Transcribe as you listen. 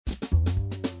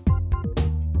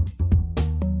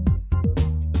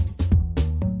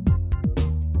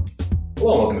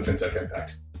Hello and welcome to FinTech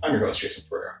Impact. I'm your host, Jason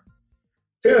Ferreira.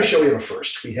 Today on the show, we have a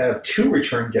first. We have two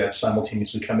return guests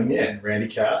simultaneously coming in, Randy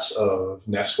Cass of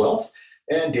Nest Wealth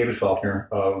and David Faulkner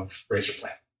of Razor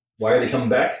Plan. Why are they coming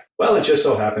back? Well, it just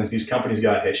so happens these companies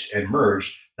got hitched and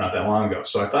merged not that long ago.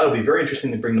 So I thought it would be very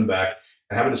interesting to bring them back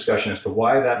and have a discussion as to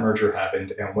why that merger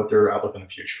happened and what their outlook in the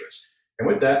future is. And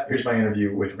with that, here's my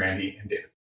interview with Randy and David.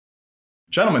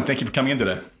 Gentlemen, thank you for coming in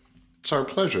today. It's our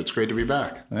pleasure. It's great to be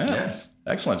back. Yeah. Yes.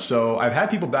 Excellent. So I've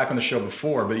had people back on the show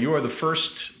before, but you are the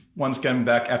first ones coming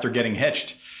back after getting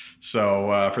hitched.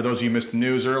 So for those of you who missed the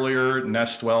news earlier,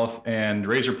 Nest Wealth and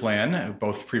Razor Plan,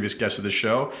 both previous guests of the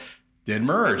show, did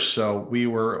merge. So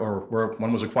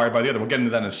one was acquired by the other. We'll get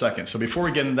into that in a second. So before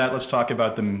we get into that, let's talk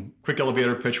about the quick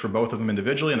elevator pitch for both of them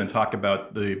individually and then talk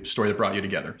about the story that brought you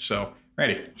together. So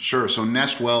Randy. Sure. So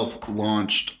Nest Wealth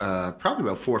launched probably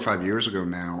about 4 or 5 years ago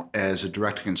now as a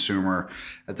direct-to-consumer,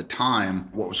 at the time,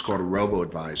 what was called a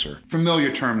robo-advisor.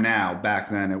 Familiar term now. Back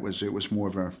then, it was more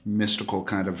of a mystical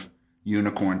kind of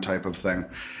unicorn type of thing.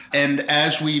 And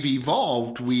as we've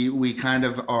evolved, we kind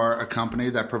of are a company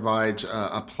that provides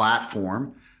a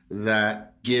platform that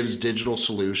gives digital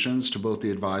solutions to both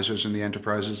the advisors and the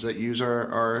enterprises that use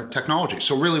our technology.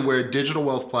 So really, we're a digital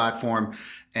wealth platform,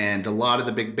 and a lot of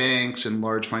the big banks and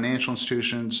large financial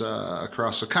institutions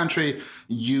across the country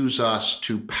use us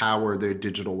to power their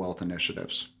digital wealth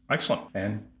initiatives. Excellent.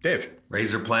 And Dave?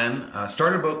 Razor Plan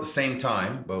started about the same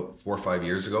time, about 4 or 5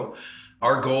 years ago.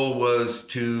 Our goal was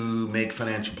to make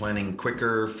financial planning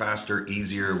quicker, faster,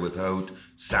 easier without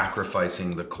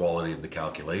sacrificing the quality of the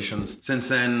calculations. Since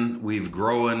then, we've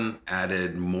grown,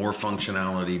 added more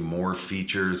functionality, more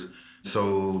features.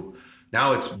 So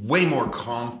now it's way more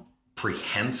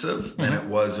comprehensive than it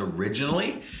was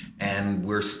originally. And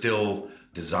we're still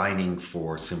designing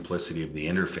for simplicity of the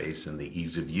interface and the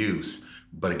ease of use,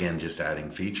 but again, just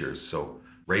adding features. So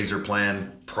Razor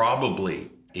Plan probably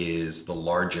is the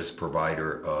largest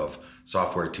provider of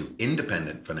software to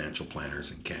independent financial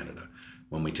planners in Canada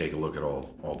when we take a look at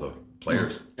all the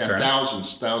players. Yeah,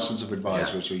 thousands of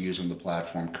advisors are using the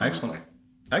platform currently.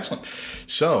 Excellent.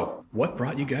 So what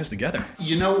brought you guys together?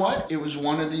 You know what? It was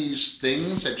one of these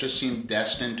things that just seemed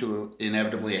destined to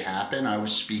inevitably happen. I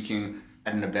was speaking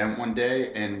at an event one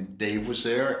day, and Dave was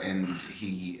there, and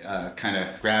he kind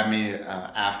of grabbed me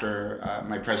after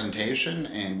my presentation,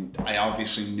 and I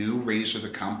obviously knew Razor,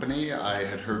 the company. I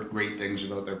had heard great things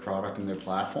about their product and their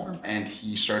platform, and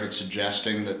he started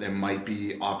suggesting that there might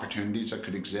be opportunities that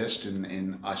could exist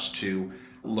in us to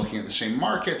looking at the same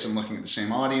markets and looking at the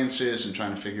same audiences and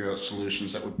trying to figure out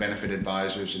solutions that would benefit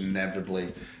advisors and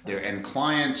inevitably their end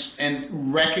clients, and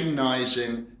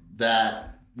recognizing that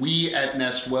we at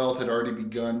Nest Wealth had already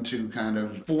begun to kind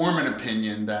of form an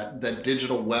opinion that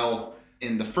digital wealth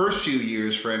in the first few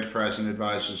years for enterprise and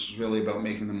advisors was really about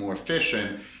making them more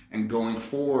efficient, and going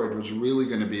forward was really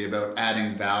going to be about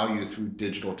adding value through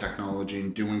digital technology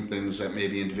and doing things that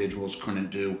maybe individuals couldn't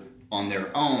do on their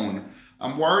own.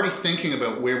 We're already thinking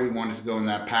about where we wanted to go in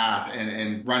that path,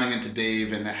 and running into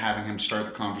Dave and having him start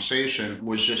the conversation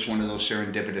was just one of those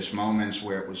serendipitous moments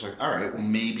where it was like, all right, well,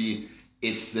 maybe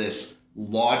it's this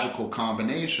logical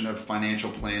combination of financial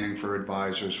planning for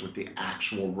advisors with the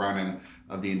actual running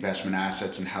of the investment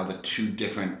assets, and how the two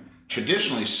different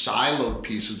traditionally siloed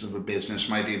pieces of a business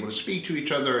might be able to speak to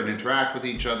each other and interact with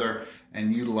each other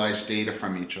and utilize data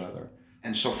from each other.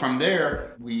 And so from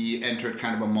there, we entered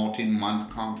kind of a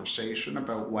multi-month conversation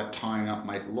about what tying up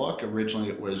might look. Originally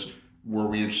it was, were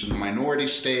we interested in a minority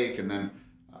stake? And then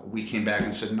we came back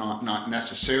and said, not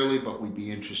necessarily, but we'd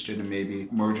be interested in maybe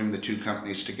merging the two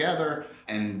companies together.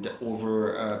 And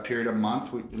over a period of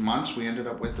months, we ended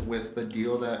up with a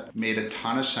deal that made a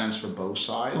ton of sense for both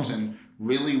sides, and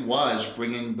really was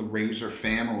bringing the Razor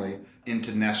family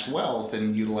into Nest Wealth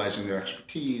and utilizing their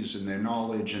expertise and their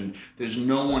knowledge. And there's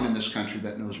no one in this country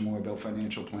that knows more about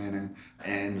financial planning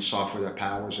and the software that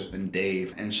powers it than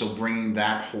Dave. And so bringing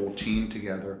that whole team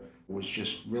together was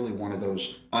just really one of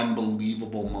those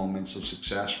unbelievable moments of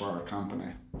success for our company.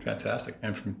 Fantastic.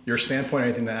 And from your standpoint,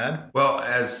 anything to add? Well,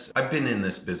 as I've been in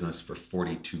this business for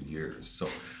 42 years, so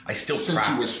I still Since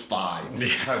practice. he was 5.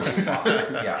 Yeah, I was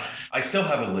 5. Yeah. I still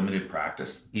have a limited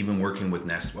practice. Even working with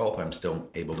Nest Wealth, I'm still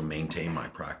able to maintain my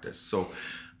practice. So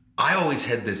I always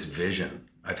had this vision.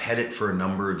 I've had it for a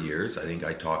number of years. I think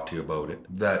I talked to you about it,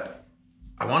 that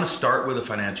I want to start with a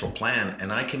financial plan,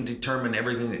 and I can determine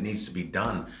everything that needs to be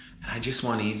done. And I just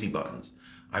want easy buttons.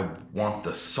 I want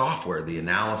the software, the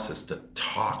analysis to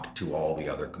talk to all the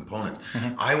other components.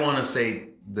 I want to say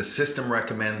the system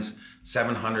recommends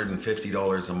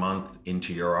 $750 a month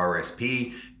into your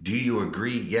RSP. Do you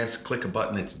agree? Yes, click a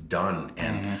button, it's done.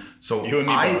 And so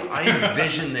I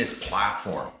envision this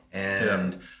platform.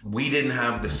 And we didn't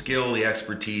have the skill, the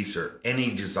expertise, or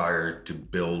any desire to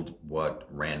build what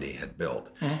Randy had built.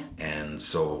 And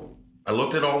so I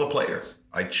looked at all the players.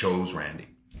 I chose Randy.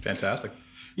 Fantastic.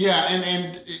 Yeah,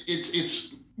 and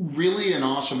it's really an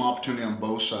awesome opportunity on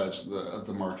both sides of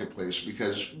the marketplace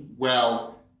because,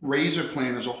 well, Razor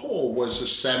Plan as a whole was a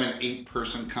 7-8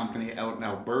 person company out in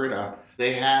Alberta.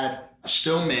 They had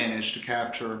still managed to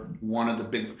capture one of the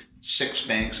big 6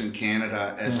 banks in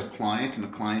Canada as a client, and a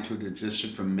client who had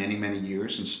existed for many, many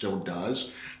years and still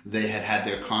does. They had had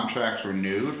their contracts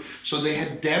renewed. So they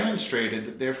had demonstrated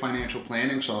that their financial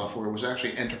planning software was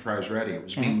actually enterprise ready. It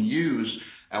was being used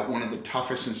at one of the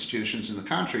toughest institutions in the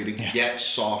country to get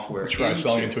software. Try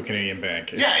selling into a Canadian bank.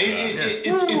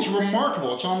 It's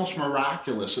remarkable. It's almost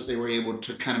miraculous that they were able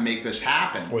to kind of make this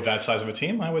happen. With that size of a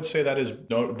team, I would say that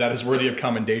is worthy of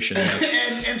commendation. Yes.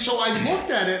 and so I looked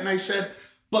at it and I said,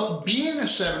 but being a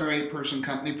 7 or 8 person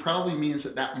company probably means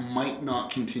that might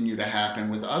not continue to happen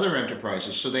with other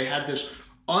enterprises. So they had this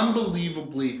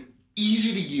unbelievably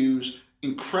easy to use,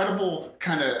 incredible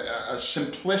kind of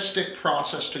simplistic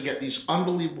process to get these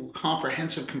unbelievable,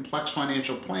 comprehensive, complex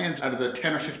financial plans out of the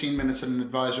 10 or 15 minutes that an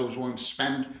advisor was willing to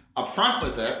spend up front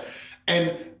with it.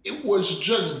 And it was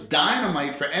just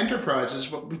dynamite for enterprises,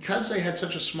 but because they had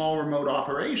such a small remote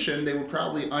operation, they were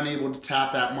probably unable to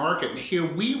tap that market. And here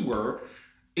we were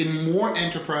in more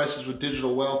enterprises with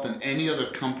digital wealth than any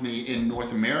other company in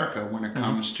North America when it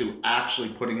comes to actually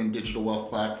putting in digital wealth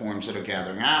platforms that are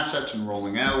gathering assets and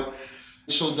rolling out.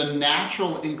 So the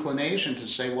natural inclination to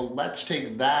say, well, let's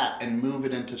take that and move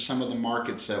it into some of the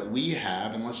markets that we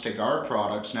have, and let's take our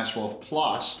products, Nest Wealth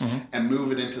Plus, and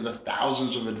move it into the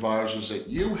thousands of advisors that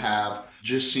you have,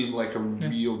 just seemed like a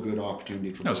real good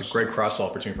opportunity for both. It was a great cross-sell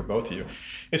opportunity for both of you.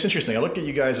 It's interesting. I look at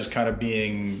you guys as kind of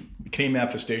being a Canadian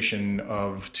manifestation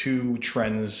of 2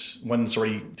 trends, one that's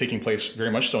already taking place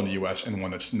very much so in the US, and one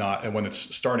that's not, and one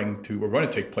that's starting to, or going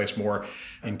to take place more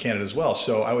in Canada as well.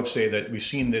 So I would say that we've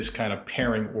seen this kind of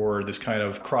pairing, or this kind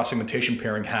of cross-segmentation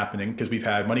pairing happening, because we've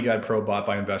had Money Guide Pro bought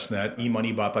by Envestnet,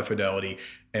 eMoney bought by Fidelity,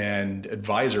 and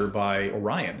Advisor by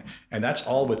Orion. And that's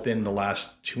all within the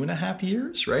last 2.5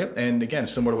 years, right? And again,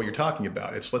 similar to what you're talking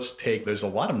about, there's a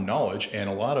lot of knowledge and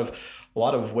a lot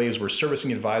of ways we're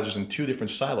servicing advisors in 2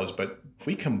 different silos. But if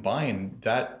we combine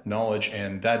that knowledge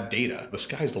and that data, the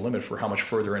sky's the limit for how much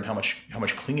further and how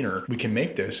much cleaner we can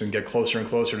make this and get closer and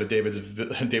closer to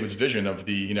David's vision of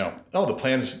the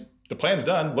plan's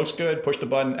done, looks good, push the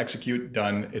button, execute,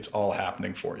 done. It's all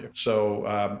happening for you.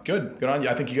 So good on you.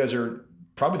 I think you guys are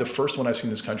probably the first one I've seen in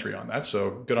this country on that.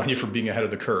 So good on you for being ahead of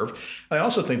the curve. I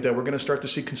also think that we're going to start to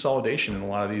see consolidation in a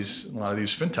lot of these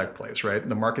fintech plays, right?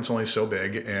 The market's only so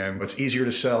big, and it's easier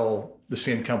to sell the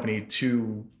same company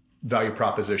 2 value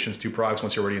propositions, 2 products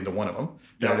once you're already into one of them,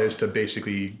 than it is to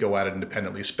basically go at it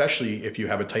independently, especially if you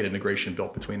have a tight integration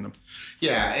built between them.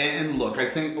 Yeah, and look, I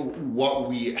think what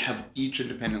we have each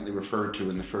independently referred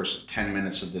to in the first 10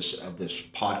 minutes of this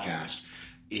podcast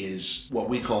is what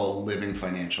we call a living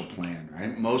financial plan,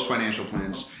 right? Most financial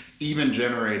plans, even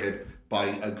generated by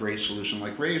a great solution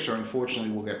like Razor,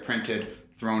 unfortunately will get printed,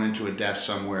 thrown into a desk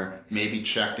somewhere, maybe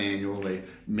checked annually,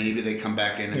 maybe they come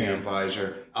back in and the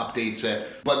advisor updates it.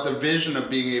 But the vision of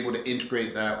being able to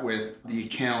integrate that with the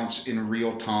accounts in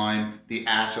real time, the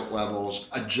asset levels,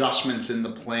 adjustments in the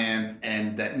plan,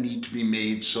 and that need to be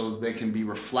made so they can be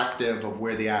reflective of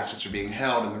where the assets are being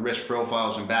held and the risk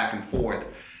profiles and back and forth,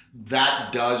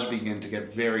 that does begin to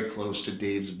get very close to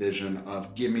Dave's vision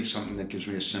of give me something that gives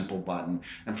me a simple button.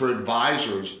 And for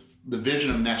advisors, the vision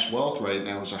of Nest Wealth right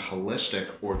now as a holistic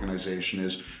organization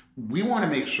is we want to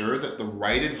make sure that the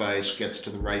right advice gets to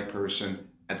the right person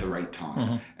at the right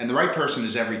time. And the right person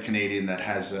is every Canadian that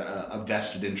has a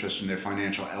vested interest in their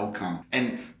financial outcome.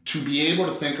 And to be able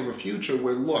to think of a future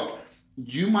where, look,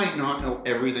 you might not know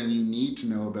everything you need to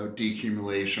know about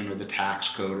decumulation or the tax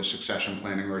code or succession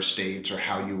planning or estates or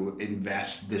how you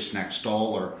invest this next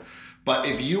dollar. But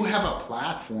if you have a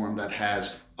platform that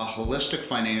has a holistic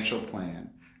financial plan,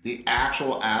 the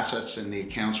actual assets and the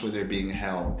accounts where they're being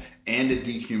held, and a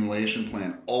decumulation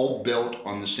plan all built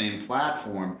on the same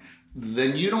platform,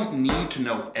 then you don't need to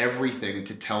know everything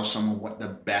to tell someone what the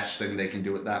best thing they can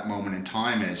do at that moment in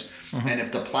time is. And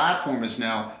if the platform is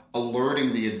now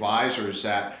alerting the advisors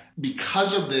that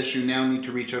because of this, you now need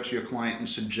to reach out to your client and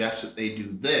suggest that they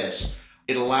do this,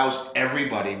 it allows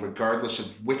everybody, regardless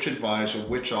of which advisor,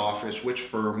 which office, which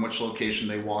firm, which location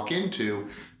they walk into,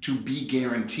 to be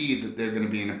guaranteed that they're going to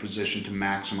be in a position to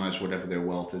maximize whatever their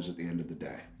wealth is at the end of the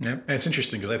day. Yeah, and it's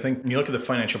interesting because I think when you look at the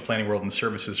financial planning world and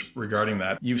services regarding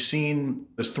that, you've seen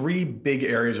there's three big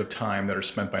areas of time that are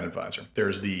spent by an advisor.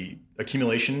 There's the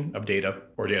accumulation of data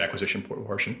or data acquisition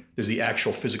portion. There's the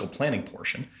actual physical planning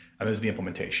portion, and there's the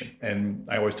implementation. And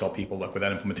I always tell people, look,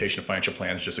 without implementation of financial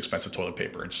plans, it's just expensive toilet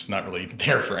paper. It's not really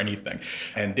there for anything.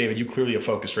 And David, you clearly have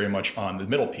focused very much on the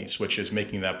middle piece, which is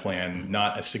making that plan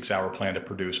not a 6-hour plan to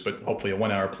produce, but hopefully a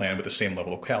 1-hour plan with the same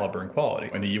level of caliber and quality.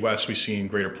 In the US, we've seen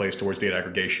greater plays towards data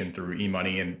aggregation through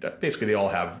eMoney, and basically they all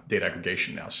have data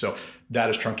aggregation now. So that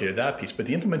has truncated that piece. But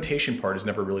the implementation part has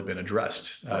never really been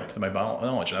addressed to my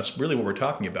knowledge. And that's really what we're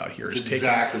talking about here. It's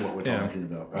exactly what we're talking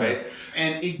about, right? Yeah.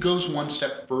 And it goes one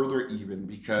step further even,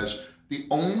 because the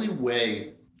only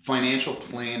way financial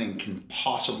planning can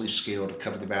possibly scale to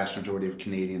cover the vast majority of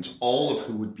Canadians, all of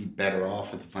who would be better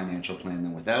off with a financial plan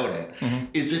than without it,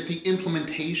 is if the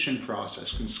implementation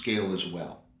process can scale as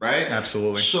well, right?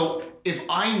 Absolutely. So if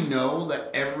I know that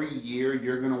every year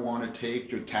you're going to want to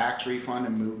take your tax refund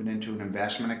and move it into an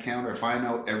investment account, or if I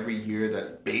know every year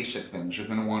that basic things, you're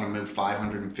going to want to move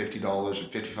 $550 or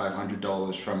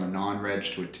 $5,500 from a non-reg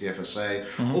to a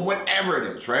TFSA, or whatever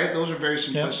it is, right? Those are very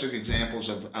simplistic examples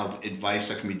of advice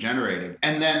that can be generated.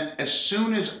 And then as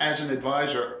soon as an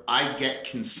advisor, I get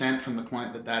consent from the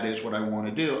client that that is what I want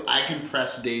to do, I can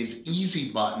press Dave's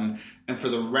easy button, and for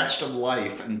the rest of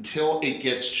life, until it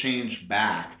gets changed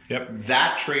back,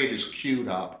 that trade is queued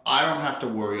up. I don't have to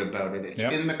worry about it. It's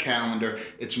in the calendar.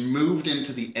 It's moved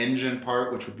into the engine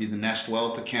part, which would be the Nest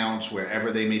Wealth accounts,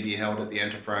 wherever they may be held at the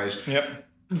enterprise.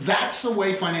 That's the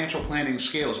way financial planning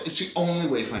scales. It's the only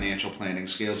way financial planning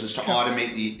scales, is to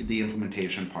automate the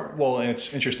implementation part. Well, and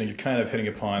it's interesting. You're kind of hitting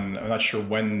upon, I'm not sure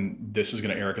when this is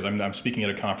going to air, because I'm speaking at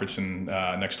a conference in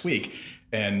next week.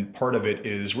 And part of it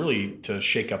is really to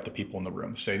shake up the people in the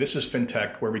room. Say, this is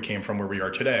fintech, where we came from, where we are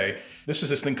today. This is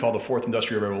this thing called the fourth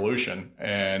industrial revolution.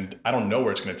 And I don't know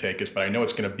where it's going to take us, but I know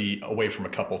it's going to be away from a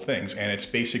couple of things. And it's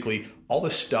basically all the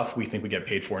stuff we think we get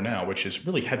paid for now, which is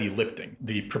really heavy lifting.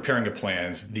 The preparing of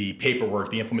plans, the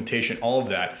paperwork, the implementation, all of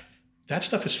that. That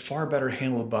stuff is far better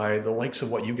handled by the likes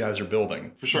of what you guys are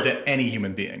building than any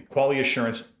human being. Quality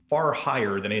assurance, far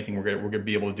higher than anything we're going to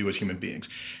be able to do as human beings.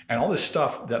 And all this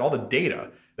stuff, all the data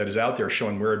that is out there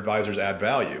showing where advisors add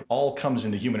value, all comes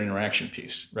in the human interaction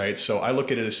piece, right? So I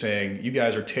look at it as saying, you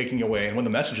guys are taking away, and one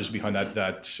of the messages behind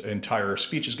that entire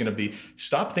speech is going to be,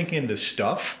 stop thinking this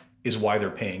stuff is why they're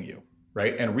paying you,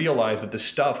 right? And realize that this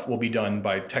stuff will be done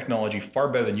by technology far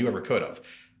better than you ever could have.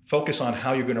 Focus on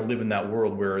how you're going to live in that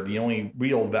world where the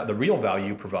real value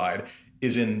you provide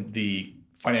is in the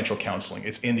financial counseling.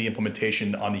 It's in the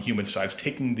implementation on the human side. It's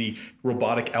taking the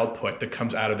robotic output that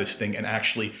comes out of this thing and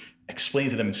actually explaining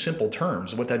to them in simple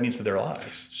terms what that means to their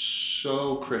lives.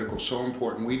 So critical, so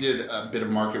important. We did a bit of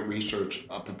market research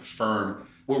up at the firm.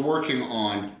 We're working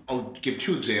on, I'll give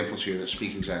two examples here that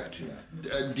speak exactly to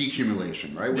that.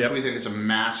 Decumulation, right? Which we think is a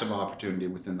massive opportunity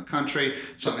within the country,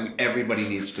 something everybody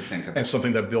needs to think about. And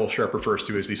something that Bill Sharp refers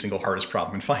to as the single hardest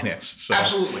problem in finance. So,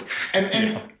 absolutely.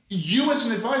 And you as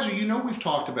an advisor, we've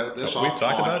talked about this We've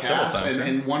talked about it several times.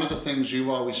 And one of the things you've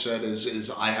always said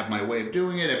is I have my way of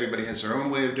doing it. Everybody has their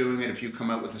own way of doing it. If you come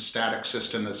out with a static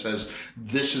system that says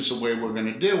this is the way we're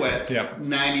going to do it,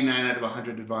 99 out of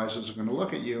 100 advisors are going to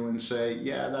look at you and say,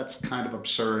 yeah, that's kind of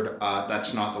absurd.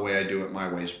 That's not the way I do it. My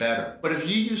way's better. But if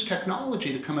you use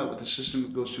technology to come out with a system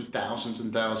that goes through thousands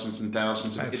and thousands and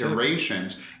thousands of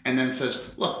iterations and then says,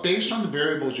 look, based on the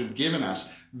variables you've given us,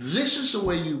 this is the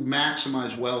way you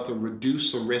maximize wealth or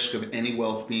reduce the risk of any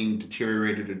wealth being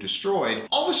deteriorated or destroyed.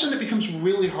 All of a sudden, it becomes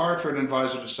really hard for an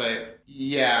advisor to say,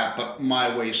 yeah, but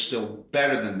my way's still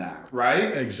better than that,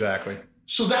 right? Exactly.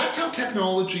 So that's how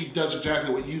technology does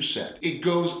exactly what you said. It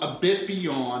goes a bit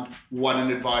beyond what an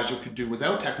advisor could do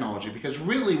without technology, because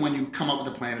really when you come up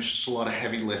with a plan, it's just a lot of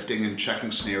heavy lifting and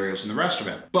checking scenarios and the rest of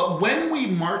it. But when we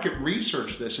market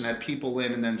researched this and had people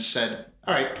in and then said,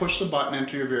 all right, push the button,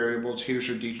 enter your variables, here's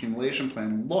your decumulation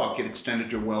plan. Look, it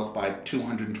extended your wealth by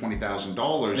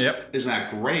 $220,000. Isn't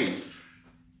that great?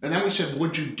 And then we said,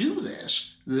 would you do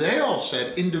this? They all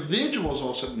said, individuals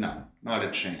all said, no, not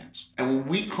a chance. And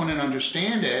we couldn't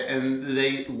understand it, and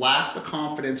they lacked the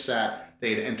confidence that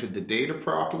they had entered the data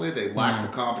properly, they lacked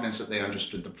the confidence that they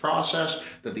understood the process,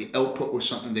 that the output was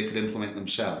something they could implement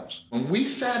themselves. When we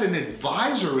sat an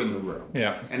advisor in the room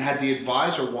and had the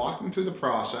advisor walk them through the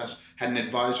process, had an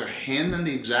advisor hand them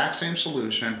the exact same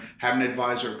solution, had an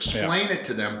advisor explain it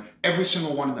to them, every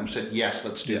single one of them said, yes,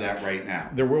 let's do that right now.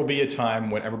 There will be a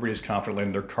time when everybody's confident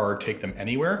in their car, take them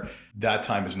anywhere. That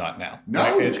time is not now. No.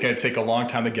 Right? It's going to take a long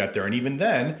time to get there. And even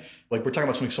then, like we're talking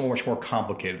about something so much more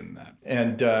complicated than that.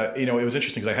 And, it was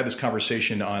interesting because I had this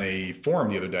conversation on a forum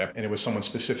the other day, and it was someone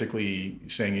specifically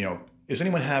saying, does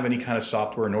anyone have any kind of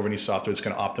software or know of any software that's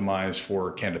going to optimize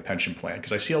for Canada Pension Plan?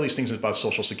 Because I see all these things about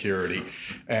Social Security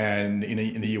and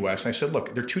in the US. And I said,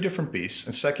 look, they're two different beasts.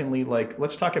 And secondly,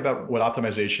 let's talk about what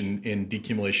optimization in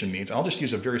decumulation means. I'll just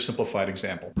use a very simplified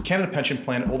example. Canada Pension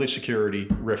Plan, old age security,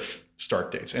 RIF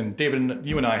start dates. And David,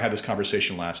 you and I had this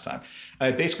conversation last time.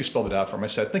 And I basically spelled it out for him. I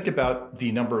said, think about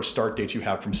the number of start dates you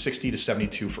have from 60 to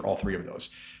 72 for all three of those.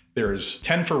 There's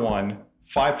 10 for one,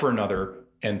 5 for another,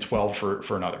 and 12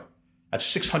 for another. That's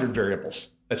 600 variables.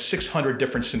 That's 600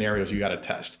 different scenarios you got to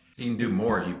test. You can do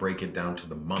more if you break it down to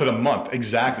the month. To the month,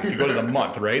 exactly. If you go to the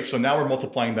month, right? So now we're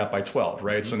multiplying that by 12,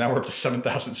 right? So now we're up to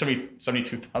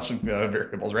 72,000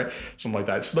 variables, right? Something like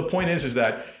that. So the point is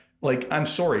that, I'm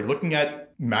sorry, looking at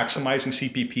maximizing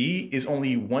CPP is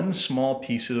only one small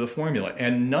piece of the formula.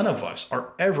 And none of us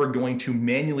are ever going to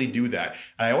manually do that.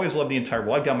 And I always love the entire,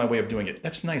 I've got my way of doing it.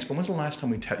 That's nice. But when's the last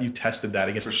time you tested that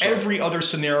against every other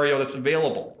scenario that's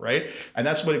available, right? And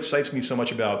that's what excites me so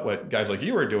much about what guys like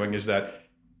you are doing, is that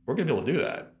we're going to be able to do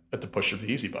that at the push of the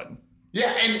easy button.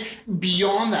 Yeah, and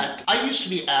beyond that, I used to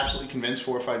be absolutely convinced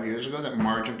 4 or 5 years ago that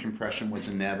margin compression was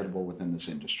inevitable within this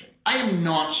industry. I am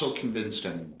not so convinced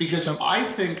anymore, because I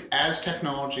think as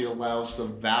technology allows the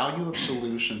value of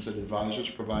solutions that advisors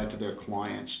provide to their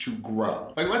clients to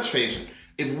grow, let's face it,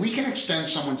 if we can extend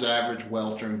someone's average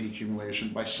wealth during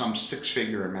decumulation by some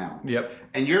 6-figure amount,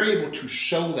 and you're able to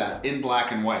show that in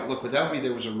black and white, look, without me,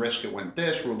 there was a risk it went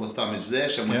this, rule of thumb is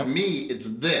this, and with me, it's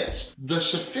this. The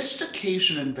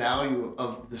sophistication and value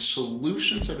of the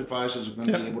solutions that advisors are going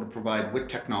to be able to provide with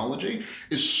technology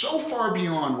is so far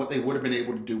beyond what they would have been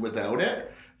able to do without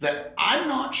it, that I'm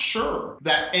not sure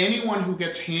that anyone who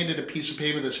gets handed a piece of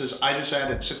paper that says, I just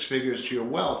added 6 figures to your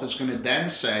wealth, is going to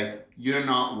then say, you're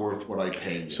not worth what I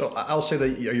paid you. So I'll say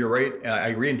that you're right. I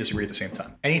agree and disagree at the same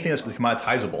time. Anything that's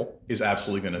commoditizable is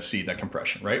absolutely going to see that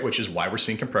compression, right? Which is why we're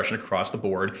seeing compression across the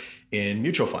board in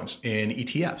mutual funds, in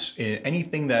ETFs, in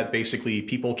anything that basically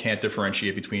people can't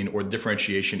differentiate between, or the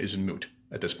differentiation is moot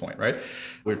at this point, right?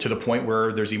 We're to the point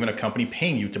where there's even a company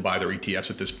paying you to buy their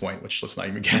ETFs at this point, which let's not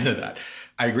even get into that.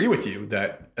 I agree with you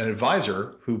that an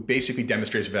advisor who basically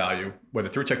demonstrates value, whether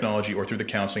through technology or through the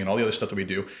counseling and all the other stuff that we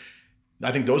do,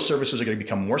 I think those services are going to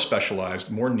become more specialized,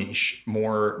 more niche,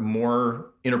 more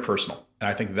interpersonal. And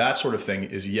I think that sort of thing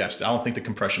is, yes, I don't think the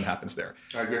compression happens there.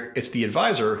 I agree. It's the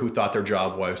advisor who thought their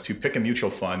job was to pick a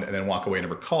mutual fund and then walk away and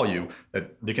never call you,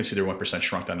 that they can see their 1%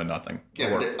 shrunk down to nothing.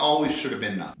 Yeah, but it always should have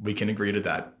been nothing. We can agree to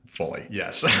that fully.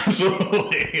 Yes,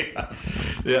 absolutely.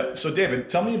 Yeah. So David,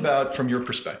 tell me about, from your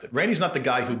perspective, Randy's not the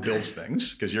guy who builds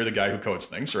things, because you're the guy who codes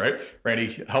things, right?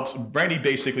 Randy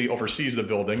basically oversees the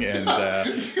building and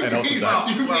helps with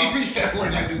that. You made me sound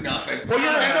like I do nothing. Well,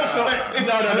 no.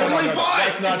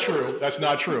 That's not true. That's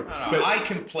not true. But I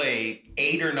can play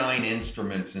 8 or 9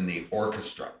 instruments in the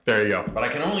orchestra. There you go. But I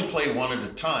can only play one at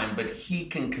a time, but he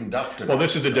can conduct it. Well,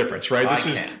 this is the difference, right? I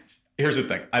can't. Here's the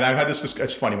thing. And I've had this,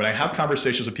 it's funny. When I have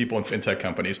conversations with people in fintech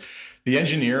companies, the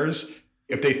engineers,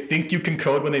 if they think you can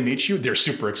code when they meet you, they're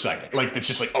super excited. It's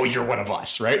just oh, you're one of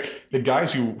us, right? The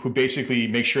guys who basically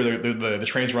make sure the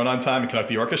trains run on time and conduct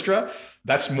the orchestra,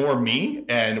 that's more me,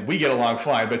 and we get along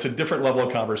fine, but it's a different level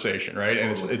of conversation, right?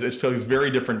 Totally. And it's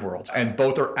very different worlds, and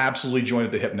both are absolutely joined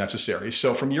at the hip necessary.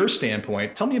 So from your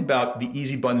standpoint, tell me about the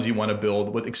easy buttons you want to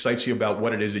build, what excites you about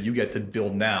what it is that you get to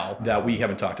build now that we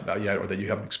haven't talked about yet, or that you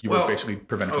were basically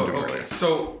prevented from doing earlier.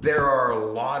 So there are a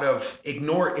lot of,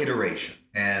 ignore iteration.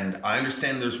 And I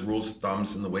understand there's rules of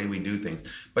thumbs in the way we do things,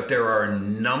 but there are a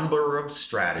number of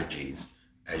strategies,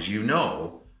 as you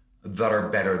know, that are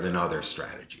better than other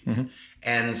strategies. Mm-hmm.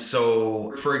 And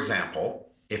so, for example,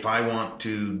 if I want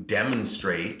to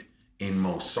demonstrate in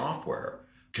most software,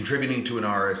 contributing to an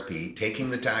RSP, taking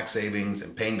the tax savings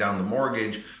and paying down the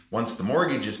mortgage, once the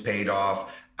mortgage is paid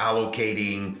off,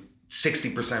 allocating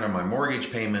 60% of my mortgage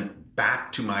payment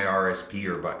back to my RSP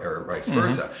or vice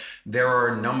versa. Mm-hmm. There are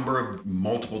a number of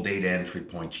multiple data entry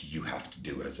points you have to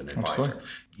do as an advisor. Absolutely.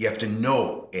 You have to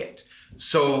know it.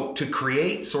 So to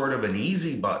create sort of an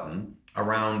easy button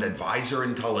around advisor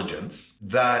intelligence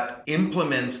that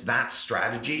implements that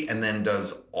strategy and then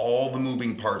does all the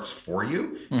moving parts for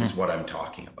you is what I'm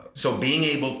talking about. So being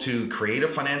able to create a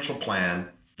financial plan,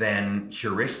 then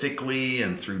heuristically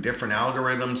and through different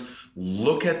algorithms,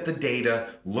 look at the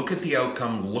data, look at the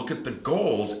outcome, look at the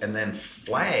goals, and then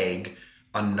flag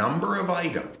a number of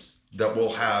items that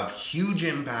will have huge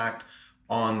impact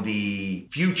on the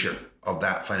future of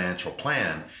that financial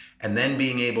plan. And then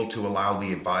being able to allow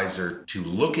the advisor to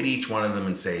look at each one of them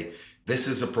and say, this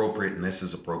is appropriate and this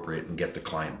is appropriate, and get the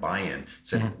client buy-in.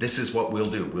 So this is what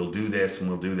we'll do. We'll do this and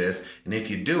we'll do this. And if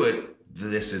you do it,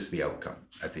 this is the outcome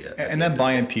at the end. And that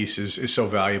buy-in piece is so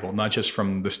valuable, not just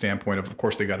from the standpoint of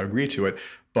course, they got to agree to it,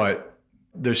 but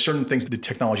there's certain things that the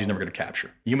technology is never going to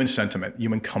capture. Human sentiment,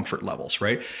 human comfort levels,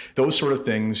 right? Those sort of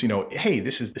things, hey,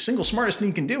 this is the single smartest thing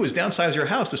you can do is downsize your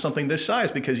house to something this size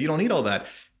because you don't need all that.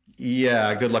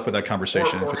 Yeah, good luck with that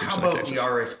conversation. Or how about the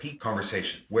RSP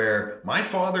conversation, where my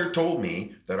father told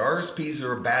me that RSPs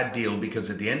are a bad deal because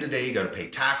at the end of the day, you got to pay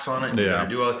tax on it. And you got to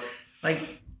do all. Like,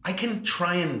 I can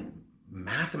try and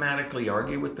mathematically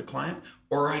argue with the client,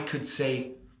 or I could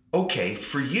say, okay,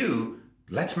 for you,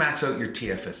 let's max out your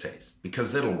TFSAs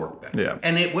because it'll work better. Yeah.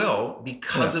 And it will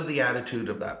because of the attitude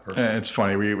of that person. It's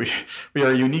funny. We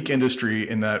are a unique industry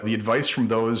in that the advice from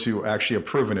those who actually have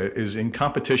proven it is in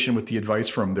competition with the advice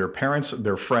from their parents,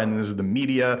 their friends, the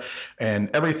media, and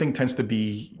everything tends to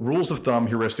be rules of thumb,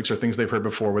 heuristics, or things they've heard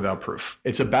before without proof.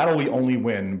 It's a battle we only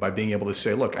win by being able to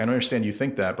say, look, I understand you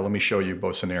think that, but let me show you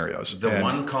both scenarios. The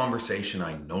one conversation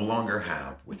I no longer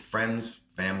have with friends,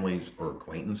 families, or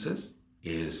acquaintances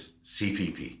is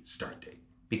CPP start date.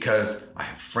 Because I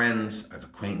have friends, I have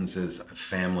acquaintances, I have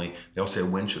family. They'll say,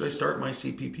 when should I start my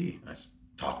CPP? I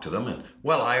talk to them and,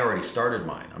 well, I already started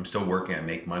mine. I'm still working, I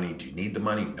make money. Do you need the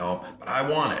money? No, but I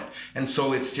want it. And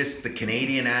so it's just the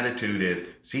Canadian attitude is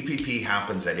CPP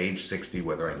happens at age 60,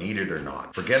 whether I need it or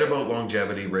not. Forget about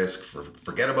longevity risk,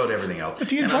 forget about everything else. But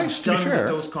the advice, to be fair,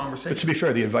 those conversations. But to be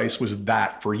fair, the advice was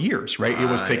that for years, right? It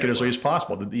was take it as early as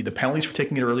possible. The penalties for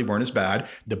taking it early weren't as bad.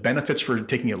 The benefits for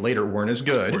taking it later weren't as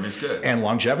good. And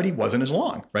longevity wasn't as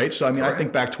long, right? So, I mean, I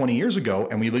think back 20 years ago,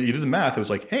 and you did the math, it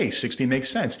was like, hey, 60 makes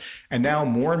sense. And now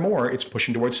more and more, it's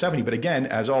pushing towards 70. But again,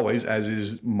 as always, as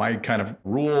is my kind of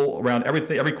rule around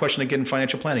everything, every question I get in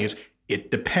financial planning is,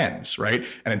 it depends, right?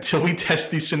 And until we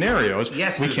test these scenarios,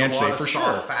 we can't say for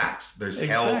sure. Facts. There's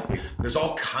health. There's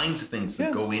all kinds of things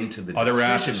that go into the other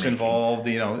assets involved.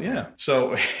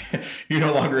 So you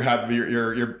no longer have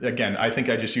your. Again, I think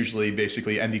I just usually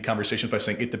basically end the conversations by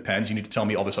saying it depends. You need to tell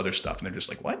me all this other stuff, and they're just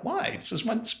like, what? Why? It's just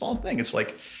one small thing. It's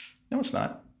like, no, it's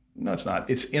not. No, it's not.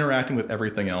 It's interacting with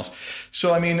everything else.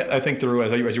 So, I mean, I think through,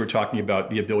 as you were talking about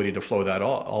the ability to flow that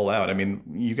all out, I mean,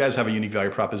 you guys have a unique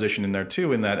value proposition in there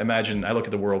too, in that imagine I look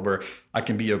at the world where I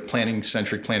can be a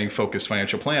planning-centric, planning-focused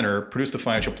financial planner, produce the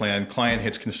financial plan, client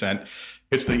hits consent,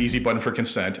 hits the easy button for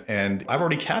consent, and I've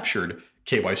already captured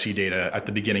KYC data at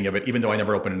the beginning of it, even though I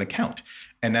never opened an account.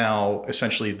 And now,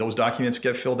 essentially, those documents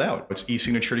get filled out. It's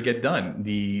e-signature to get done.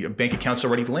 The bank account's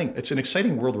already linked. It's an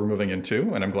exciting world we're moving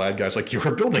into, and I'm glad guys like you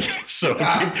are building it. So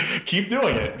keep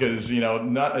doing it, because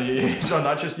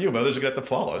not just you, but others are going to have to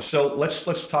follow. So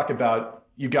let's talk about,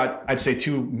 you got, I'd say,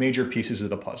 two major pieces of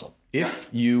the puzzle. If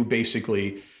you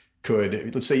basically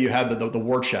could, let's say you had the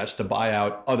war chest to buy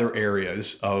out other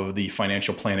areas of the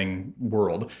financial planning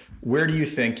world, where do you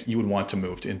think you would want to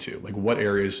move into? Like, what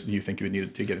areas do you think you would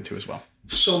need to get into as well?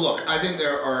 So look, I think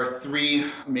there are three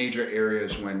major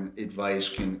areas when advice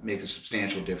can make a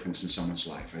substantial difference in someone's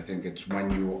life. I think it's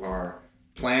when you are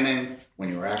planning, when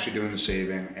you're actually doing the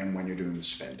saving, and when you're doing the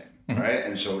spending, right?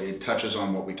 And so it touches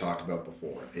on what we talked about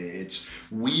before.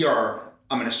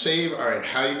 I'm going to save. All right,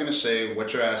 how are you going to save?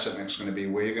 What's your asset mix going to be?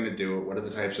 Where are you going to do it? What are the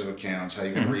types of accounts? How are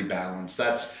you going to rebalance?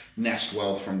 That's Nest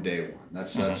Wealth from day one.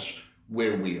 That's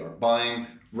where we are. Buying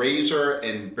Razor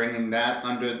and bringing that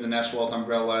under the Nest Wealth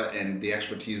umbrella, and the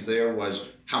expertise there was,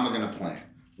 how am I going to plan?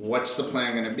 What's the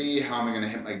plan going to be? How am I going to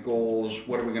hit my goals?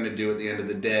 What are we going to do at the end of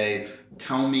the day?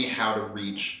 Tell me how to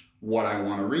reach what I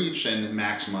want to reach and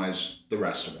maximize the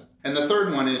rest of it. And the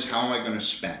third one is, how am I going to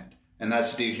spend? And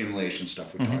that's the accumulation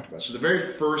stuff we talked about. So the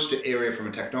very first area from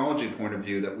a technology point of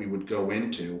view that we would go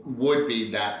into would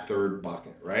be that third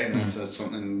bucket, right? And that's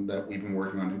something that we've been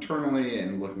working on internally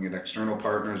and looking at external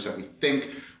partners that we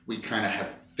think we kind of have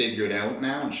figured out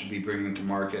now and should be bringing to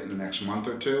market in the next month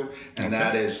or two. And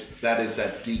that is that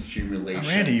decumulation.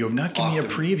 Randy, you have not given me a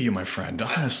preview, my friend,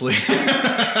 honestly.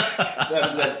 That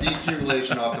is that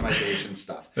decumulation optimization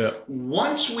stuff. Yeah.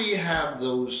 Once we have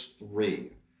those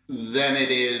three, then it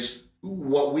is,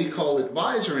 what we call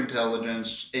advisor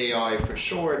intelligence, AI for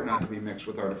short, not to be mixed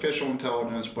with artificial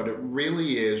intelligence, but it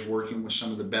really is working with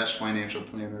some of the best financial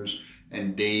planners,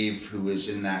 and Dave, who is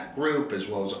in that group, as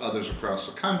well as others across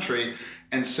the country,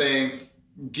 and saying,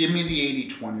 give me the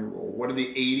 80-20 rule. What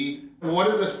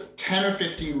are the 10 or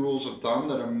 15 rules of thumb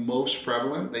that are most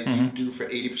prevalent that you do for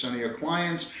 80% of your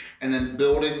clients, and then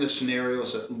building the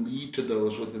scenarios that lead to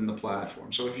those within the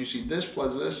platform. So if you see this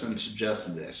plus this, and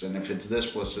suggest this, and if it's this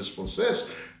plus this plus this,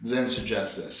 then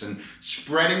suggest this, and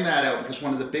spreading that out, because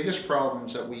one of the biggest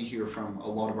problems that we hear from a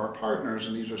lot of our partners,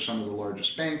 and these are some of the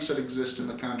largest banks that exist in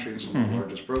the country and some of the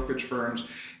largest brokerage firms,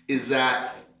 is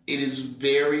that it is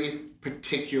very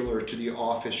particular to the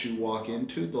office you walk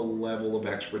into, the level of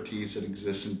expertise that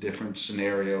exists in different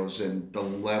scenarios and the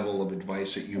level of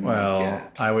advice that you might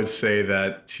get. I would say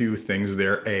that two things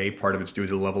there. A, part of it's due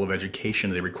to the level of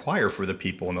education they require for the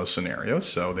people in those scenarios,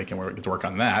 so they can get to work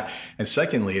on that. And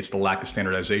secondly, it's the lack of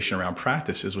standardization around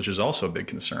practices, which is also a big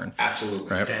concern. Absolutely.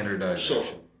 Right? Standardization.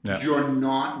 So you're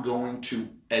not going to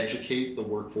educate the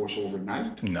workforce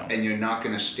overnight. No. And you're not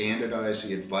going to standardize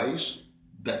the advice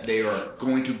that they are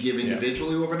going to give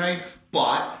individually overnight.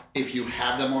 But if you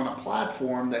have them on a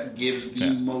platform that gives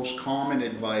the most common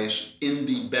advice in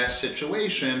the best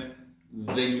situation,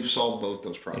 then you've solved both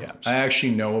those problems. I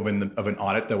actually know of an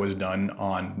audit that was done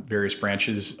on various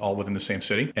branches all within the same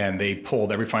city, and they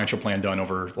pulled every financial plan done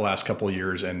over the last couple of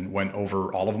years and went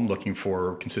over all of them looking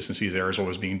for consistencies, errors, what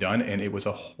was being done, and it was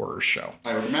a horror show.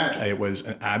 I would imagine. It was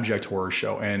an abject horror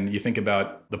show, and you think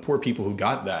about the poor people who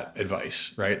got that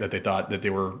advice, right, that they thought that they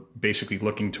were basically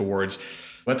looking towards,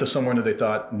 went to someone that they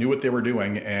thought knew what they were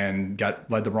doing and got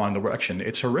led the wrong direction.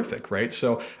 It's horrific, right?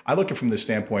 So I look at it from this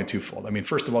standpoint twofold. I mean,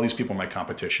 first of all, these people are my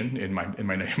competition in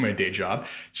my day job.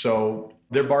 So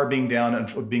their bar being down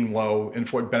and being low and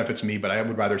for it benefits me, but I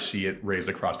would rather see it raised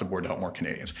across the board to help more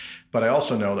Canadians. But I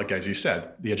also know, like as you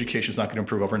said, the education is not going to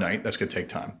improve overnight. That's going to take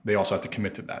time. They also have to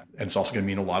commit to that. And it's also going to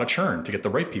mean a lot of churn to get the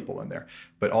right people in there.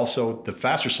 But also the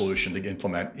faster solution to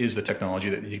implement is the technology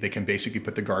that they can basically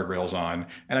put the guardrails on.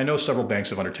 And I know several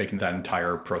banks have undertaken that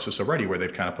entire process already, where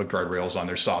they've kind of put guardrails on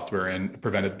their software and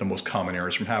prevented the most common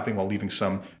errors from happening while leaving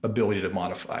some ability to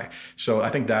modify. So I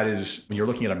think that is, when you're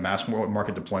looking at a mass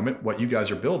market deployment, what you guys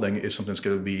are building is something that's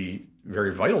going to be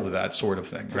very vital to that sort of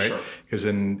thing, right? Because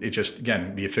then it just,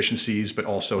 again, the efficiencies, but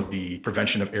also the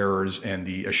prevention of errors and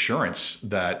the assurance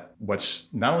that what's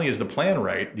not only is the plan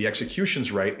right, the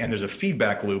execution's right, and there's a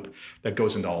feedback loop that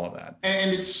goes into all of that.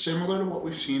 And it's similar to what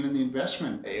we've seen in the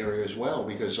investment area as well,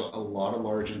 because a lot of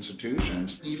large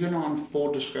institutions, even on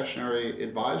full discretionary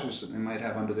advisors that they might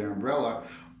have under their umbrella,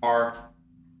 are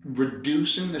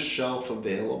reducing the shelf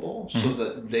available so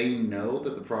that they know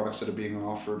that the products that are being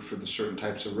offered for the certain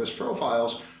types of risk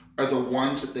profiles are the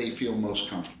ones that they feel most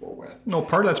comfortable with. No,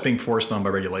 part of that's being forced on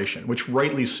by regulation, which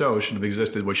rightly so should have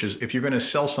existed, which is if you're going to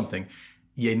sell something,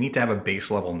 you need to have a base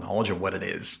level knowledge of what it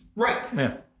is. Right.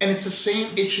 Yeah. And it's the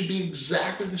same, it should be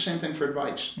exactly the same thing for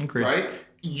advice. Agreed. Right?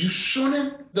 You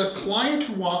shouldn't, the client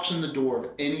who walks in the door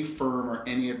of any firm or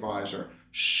any advisor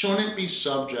shouldn't be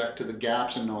subject to the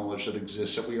gaps in knowledge that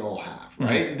exist that we all have,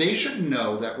 right? They should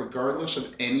know that regardless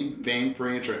of any bank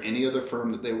branch or any other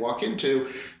firm that they walk into,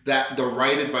 that the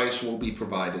right advice will be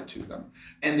provided to them.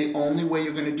 And the only way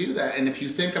you're going to do that, and if you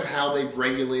think of how they've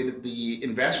regulated the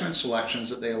investment selections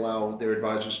that they allow their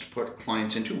advisors to put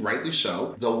clients into, rightly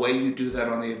so, the way you do that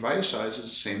on the advice side is the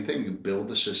same thing. You build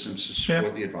the systems to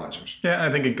support the advisors. Yeah, I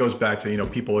think it goes back to,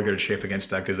 people are going to chafe against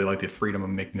that because they like the freedom of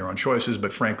making their own choices.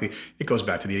 But frankly, it goes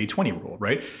back to the 80-20 rule,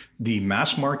 right? The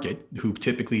mass market, who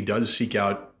typically does seek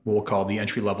out what we'll call the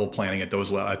entry-level planning at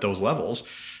those levels,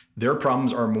 their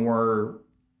problems are more,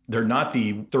 they're not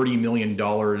the $30 million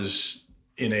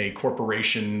in a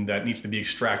corporation that needs to be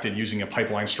extracted using a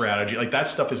pipeline strategy. Like that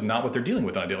stuff is not what they're dealing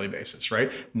with on a daily basis,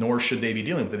 right? Nor should they be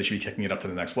dealing with it. They should be taking it up to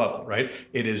the next level, right?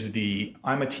 It is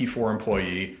I'm a T4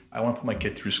 employee. I want to put my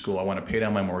kid through school. I want to pay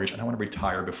down my mortgage, and I want to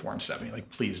retire before I'm 70. Like,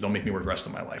 please don't make me work the rest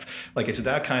of my life. Like, it's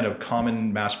that kind of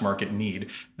common mass market need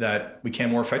that we can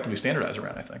more effectively standardize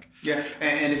around, I think. Yeah,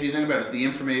 and if you think about it, the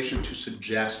information to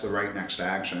suggest the right next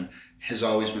action has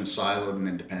always been siloed and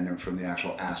independent from the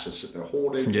actual assets that they're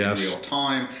holding in real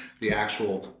time, the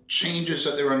actual changes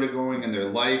that they're undergoing in their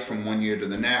life from one year to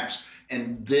the next.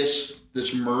 And this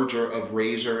merger of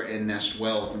Razor and Nest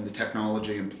Wealth and the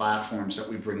technology and platforms that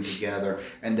we bring together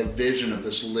and the vision of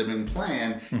this living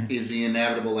plan is the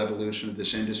inevitable evolution of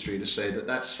this industry to say that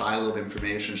siloed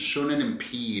information shouldn't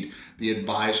impede the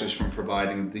advisors from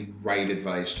providing the right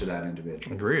advice to that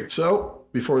individual. Agreed. So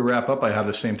before we wrap up, I have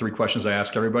the same 3 questions I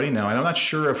ask everybody now. And I'm not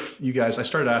sure if you guys, I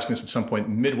started asking this at some point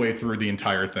midway through the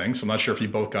entire thing. So I'm not sure if you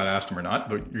both got asked them or not,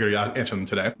 but you're going to answer them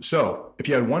today. So if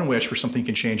you had one wish for something you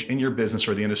can change in your business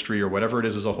or the industry or whatever it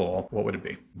is as a whole, what would it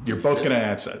be? You're both going to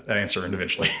answer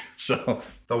individually. So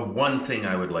the one thing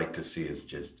I would like to see is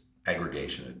just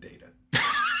aggregation of data.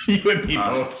 You and me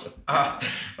both.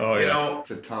 You know,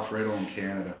 It's a tough riddle in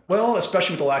Canada. well,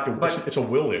 especially with the lack of, it's a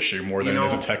will issue more than it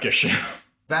is a tech issue.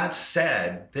 That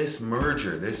said, this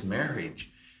merger, this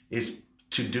marriage is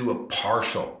to do a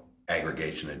partial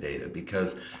aggregation of data,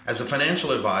 because as a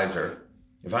financial advisor,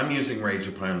 if I'm using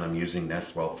Razorplan and I'm using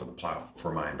Nest Wealth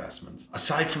for my investments,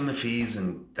 aside from the fees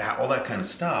and all that kind of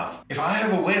stuff, if I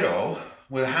have a widow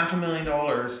with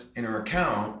 $500,000 in her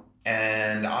account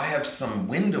and I have some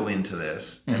window into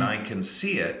this and I can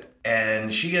see it,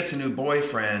 and she gets a new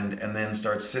boyfriend and then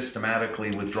starts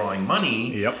systematically withdrawing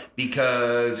money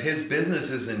because his business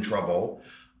is in trouble,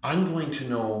 I'm going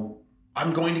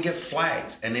to get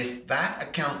flags. And if that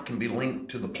account can be linked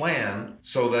to the plan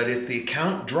so that if the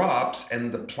account drops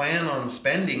and the plan on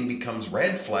spending becomes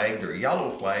red flagged or yellow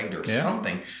flagged or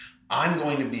something, I'm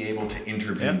going to be able to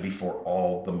intervene before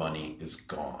all the money is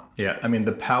gone. Yeah, I mean,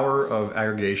 the power of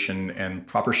aggregation and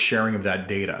proper sharing of that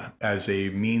data as a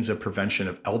means of prevention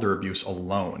of elder abuse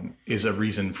alone is a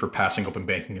reason for passing open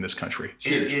banking in this country.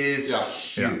 It is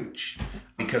huge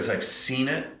because I've seen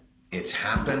it. It's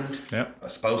happened. A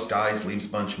spouse dies, leaves a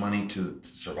bunch of money to the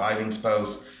surviving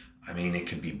spouse. I mean, it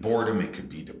could be boredom, it could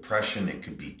be depression, it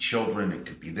could be children, it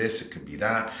could be this, it could be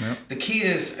that. The key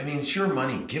is, I mean, it's your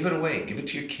money. Give it away. Give it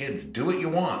to your kids. Do what you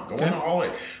want. Go on a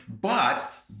holiday.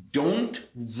 But don't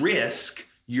risk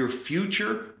your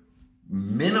future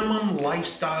minimum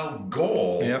lifestyle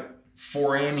goal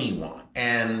for anyone.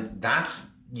 And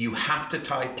you have to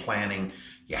tie planning.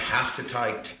 You have to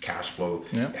tie cash flow.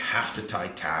 You have to tie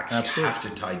tax. You have to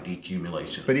tie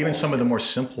decumulation. But even some of the more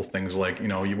simple things, like,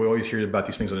 you always hear about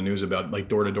these things on the news about like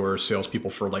door-to-door salespeople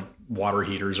for like water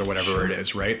heaters or whatever it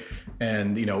is, right?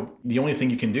 And, the only thing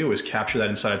you can do is capture that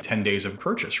inside of 10 days of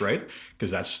purchase, right?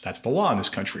 Because that's the law in this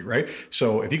country, right?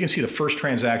 So if you can see the first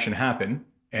transaction happen,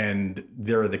 and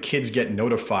the kids get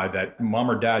notified that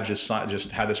mom or dad just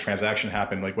had this transaction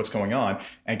happen, like what's going on,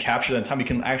 and capture that in time, you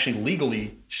can actually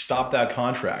legally stop that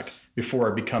contract before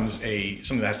it becomes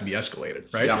something that has to be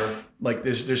escalated, right? Like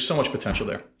there's so much potential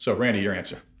there. So Randy, your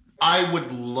answer. I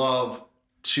would love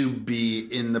to be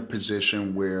in the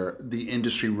position where the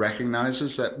industry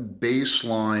recognizes that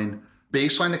baseline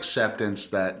acceptance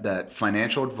that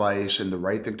financial advice and the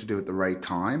right thing to do at the right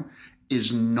time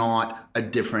is not a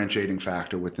differentiating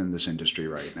factor within this industry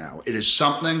right now. It is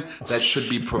something that should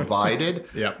be provided,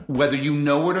 whether you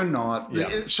know it or not.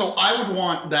 So I would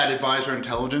want that advisor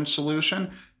intelligence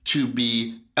solution to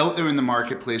be out there in the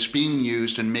marketplace being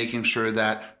used and making sure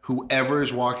that whoever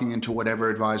is walking into whatever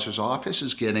advisor's office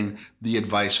is getting the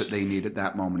advice that they need at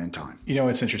that moment in time.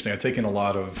 It's interesting. I've taken a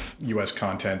lot of U.S.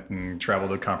 content and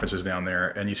traveled to conferences down there,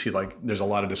 and you see like there's a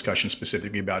lot of discussion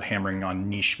specifically about hammering on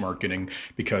niche marketing,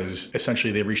 because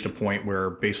essentially they've reached a point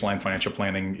where baseline financial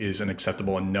planning is an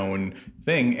acceptable and known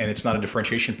thing, and it's not a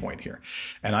differentiation point here.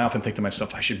 And I often think to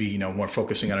myself, I should be more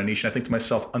focusing on a niche. And I think to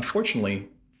myself, unfortunately,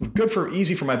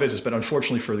 easy for my business, but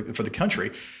unfortunately for the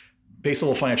country, base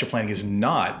level financial planning has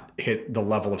not hit the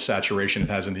level of saturation it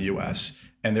has in the U.S.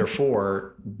 And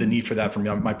therefore, the need for that from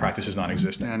my practice is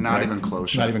non-existent. And not even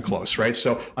close. Not even close, right?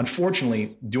 So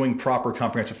unfortunately, doing proper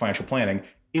comprehensive financial planning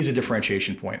is a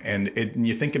differentiation point. And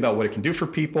you think about what it can do for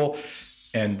people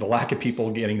and the lack of people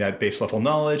getting that base level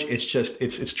knowledge.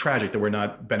 It's tragic that we're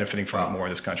not benefiting from it more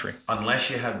in this country. Unless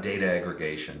you have data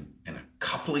aggregation and a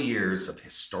couple of years of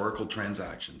historical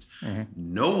transactions,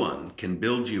 no one can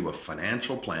build you a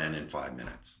financial plan in 5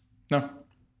 minutes. No,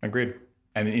 agreed.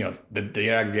 And the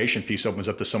data aggregation piece opens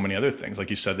up to so many other things, like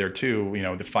you said there too.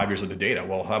 The 5 years with the data.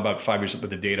 Well, how about 5 years with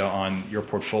the data on your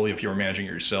portfolio if you were managing it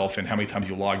yourself, and how many times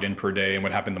you logged in per day, and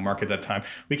what happened in the market at that time?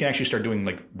 We can actually start doing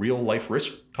like real life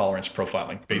risk tolerance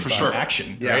profiling based on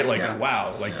action, right?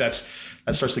 Wow,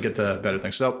 that starts to get the better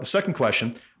things. So the second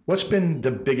question: what's been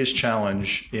the biggest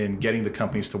challenge in getting the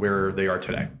companies to where they are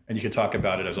today? And you can talk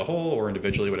about it as a whole or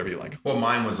individually, whatever you like. Well,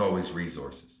 mine was always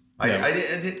resources. I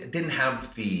didn't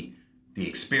have the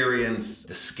experience,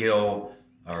 the skill,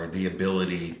 or the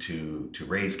ability to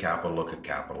raise capital, look at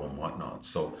capital and whatnot.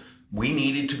 So we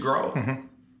needed to grow.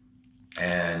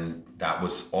 And that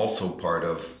was also part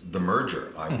of the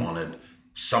merger. I wanted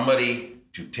somebody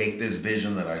to take this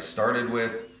vision that I started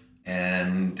with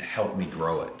and help me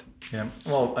grow it. Yeah.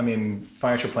 Well, I mean,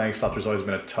 financial planning stuff has always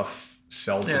been a tough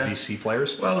sell to VC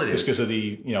players. Well, it is. Just because of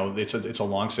it's a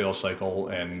long sales cycle,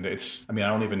 and I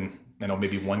don't even I know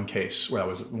maybe one case where I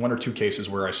was one or two cases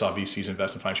where I saw VCs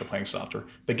invest in financial planning software.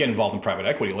 They get involved in private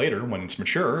equity later when it's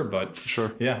mature, but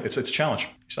sure. Yeah, it's a challenge.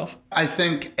 Yourself? I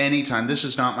think anytime, this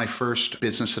is not my first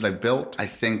business that I've built. I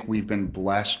think we've been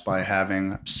blessed by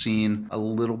having seen a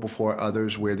little before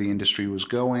others where the industry was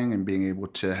going and being able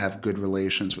to have good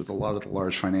relations with a lot of the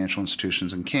large financial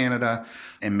institutions in Canada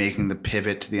and making the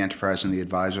pivot to the enterprise and the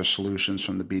advisor solutions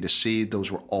from the B2C. Those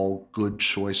were all good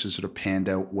choices that have panned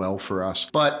out well for us.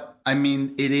 But I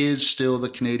mean, it is still the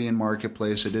Canadian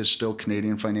marketplace. It is still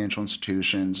Canadian financial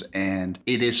institutions, and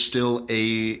it is still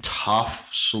a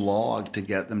tough slog to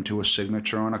get them to a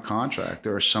signature on a contract.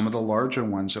 There are some of the larger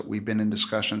ones that we've been in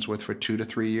discussions with for 2 to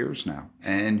 3 years now,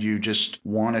 and you just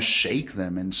want to shake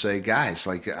them and say, guys,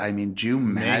 like, I mean, do you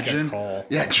imagine? Make a call.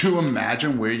 Yeah, do you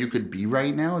imagine where you could be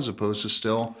right now as opposed to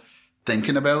still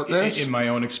thinking about this? In my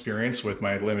own experience with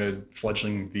my limited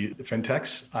fledgling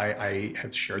fintechs, I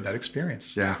have shared that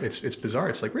experience. Yeah. It's bizarre.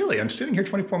 It's like, really, I'm sitting here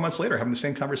 24 months later having the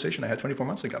same conversation I had 24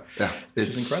 months ago. Yeah. This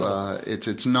is incredible.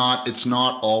 It's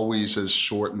not always as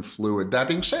short and fluid. That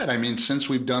being said, I mean, since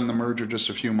we've done the merger just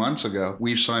a few months ago,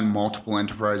 we've signed multiple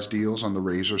enterprise deals on the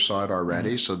Razor side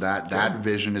already. Mm-hmm. So that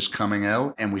vision is coming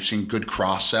out, and we've seen good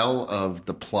cross-sell of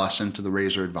the Plus into the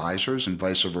Razor advisors and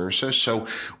vice versa. So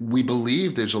we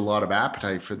believe there's a lot of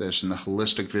appetite for this, and the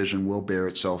holistic vision will bear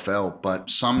itself out. But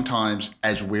sometimes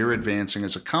as we're advancing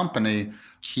as a company,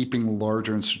 keeping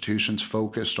larger institutions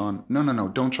focused on, no,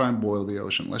 don't try and boil the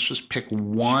ocean. Let's just pick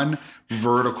one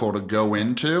vertical to go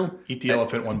into. Eat the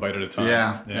elephant one bite at a time.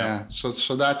 Yeah.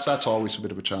 So that's always a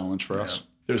bit of a challenge for us.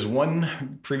 There's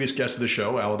one previous guest of the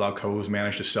show, Al.co, who's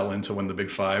managed to sell into one of the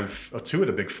big five, two of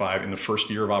the big five in the first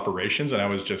year of operations. And I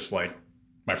was just like,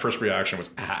 my first reaction was,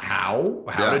 how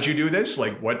did you do this?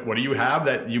 Like, what do you have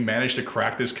that you managed to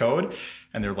crack this code?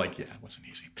 And they're like, yeah, it wasn't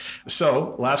easy.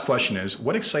 So last question is,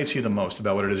 what excites you the most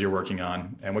about what it is you're working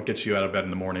on? And what gets you out of bed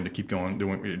in the morning to keep going,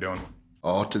 doing what you're doing?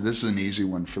 Oh, this is an easy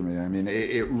one for me. I mean,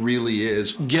 it really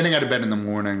is. Getting out of bed in the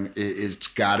morning, it's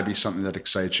got to be something that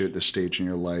excites you at this stage in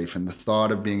your life. And the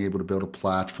thought of being able to build a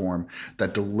platform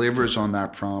that delivers on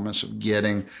that promise of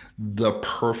getting the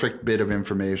perfect bit of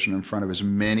information in front of as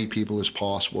many people as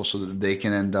possible so that they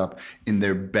can end up in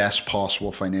their best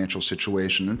possible financial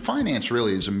situation. And finance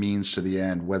really is a means to the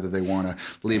end, whether they want to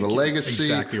leave a legacy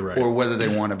exactly right. or whether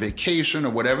they want a vacation or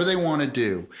whatever they want to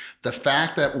do. The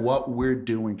fact that what we're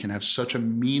doing can have such a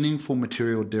meaningful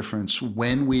material difference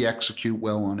when we execute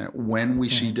well on it, when we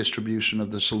see distribution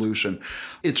of the solution.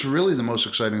 It's really the most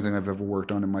exciting thing I've ever worked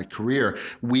on in my career.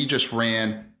 We just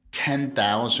ran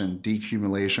 10,000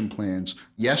 decumulation plans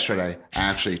yesterday,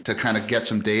 actually, to kind of get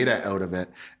some data out of it.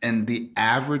 And the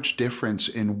average difference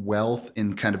in wealth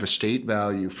in kind of estate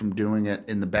value from doing it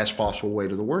in the best possible way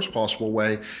to the worst possible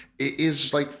way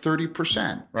is like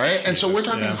 30%, right? And so we're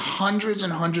talking hundreds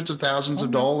and hundreds of thousands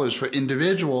of dollars for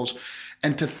individuals.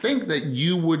 And to think that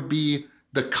you would be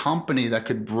the company that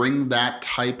could bring that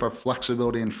type of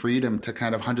flexibility and freedom to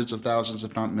kind of hundreds of thousands,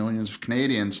 if not millions of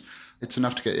Canadians, it's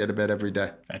enough to get you out of bed every day.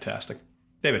 Fantastic.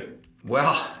 David.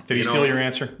 Well, did he steal your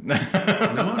answer?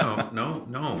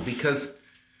 No. Because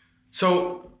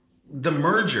so the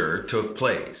merger took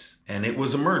place, and it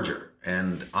was a merger.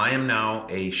 And I am now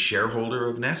a shareholder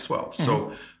of Nest Wealth. Mm-hmm.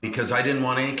 So because I didn't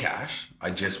want any cash, I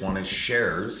just wanted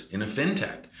shares in a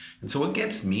fintech. And so what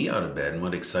gets me out of bed and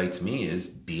what excites me is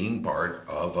being part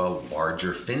of a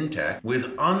larger fintech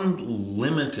with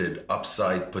unlimited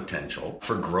upside potential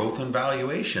for growth and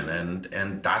valuation.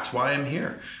 And that's why I'm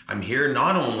here. I'm here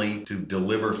not only to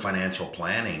deliver financial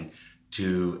planning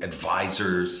to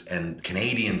advisors and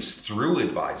Canadians through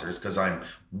advisors, because I'm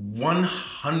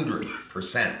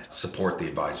 100% support the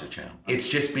advisor channel. It's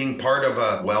just being part of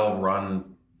a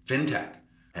well-run fintech,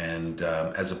 and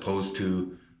as opposed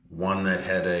to one that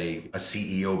had a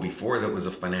CEO before that was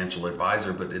a financial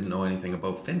advisor but didn't know anything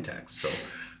about fintech. So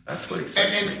that's what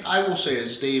excites me. And I will say,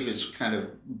 as Dave is kind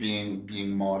of being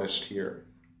modest here,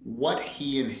 what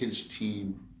he and his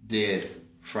team did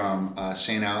from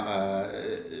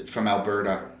from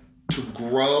Alberta to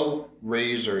grow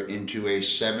Razor into a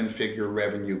 7-figure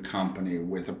revenue company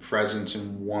with a presence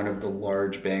in one of the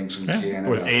large banks in Canada.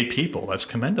 With 8 people, that's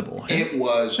commendable. It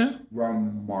was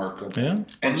remarkable. Yeah.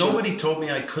 And nobody told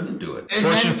me I couldn't do it.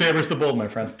 Fortune favors the bold, my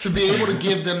friend. To be able to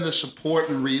give them the support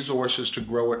and resources to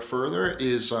grow it further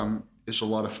is a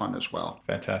lot of fun as well.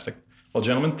 Fantastic. Well,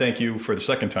 gentlemen, thank you for the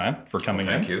second time for coming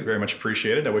in. Thank you. Very much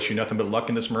appreciated. I wish you nothing but luck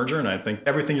in this merger, and I think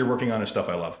everything you're working on is stuff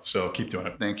I love. So keep doing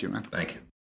it. Thank you, man. Thank you.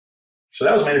 So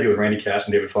that was my interview with Randy Cass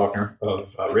and David Faulkner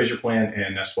of Razor Plan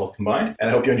and Nest Wealth combined. And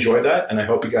I hope you enjoyed that. And I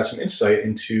hope you got some insight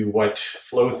into what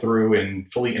flow through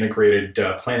and fully integrated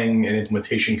planning and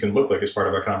implementation can look like as part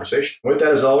of our conversation. With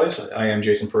that, as always, I am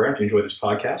Jason Pereira. If you enjoyed this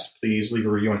podcast, please leave a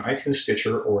review on iTunes,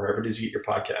 Stitcher, or wherever it is you get your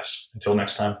podcasts. Until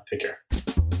next time, take care.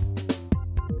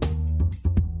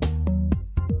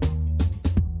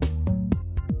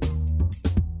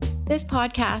 This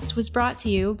podcast was brought to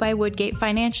you by Woodgate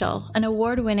Financial, an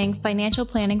award-winning financial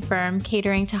planning firm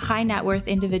catering to high net worth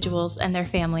individuals and their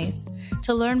families.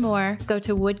 To learn more, go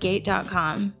to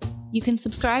woodgate.com. You can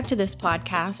subscribe to this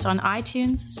podcast on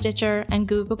iTunes, Stitcher, and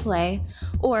Google Play,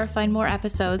 or find more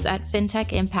episodes at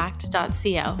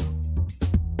fintechimpact.co.